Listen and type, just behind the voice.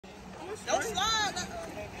Don't slide.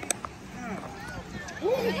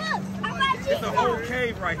 It's a whole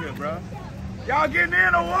cave right here, bro. Y'all getting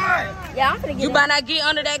in or what? Yeah, I'm finna get You better not get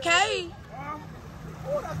under that cave.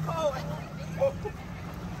 Oh, that's cold.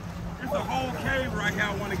 It's a whole cave right here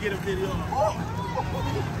I want to get a video of.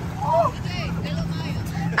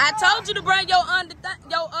 I told you to bring your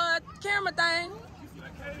camera thing.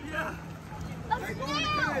 Yeah.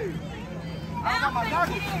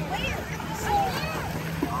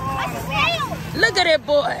 Look at that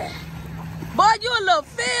boy. Boy, you a little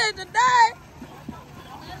fish today.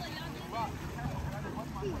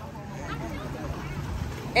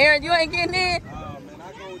 Aaron, you ain't getting in? Man,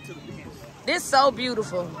 I go to the beach. This so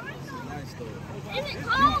beautiful. Is it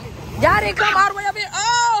cold? Y'all didn't come all the way up here.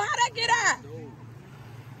 Oh, how'd I get out?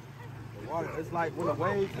 The water, it's like when the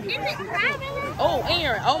waves hit. Is it crab in it? Oh,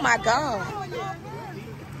 Aaron. Oh, my God.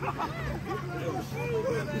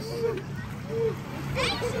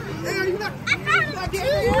 You're not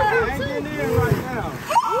getting in. I ain't getting in right now.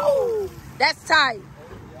 That's tight.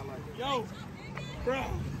 Yo, bro.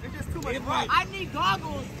 It's just too much rock. I need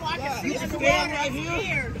goggles so I can see It's the too water right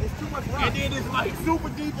here. It's too much rock. And then it's like super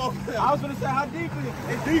deep over there. I was gonna say how deep is it?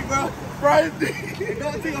 It's deep, bro. Bro, it's deep.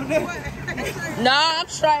 Don't think I'm there. Nah, I'm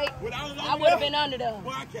straight. I I would have been under there.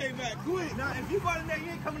 Well, I came back quick. Now, if you go in there, you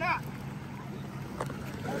ain't coming out.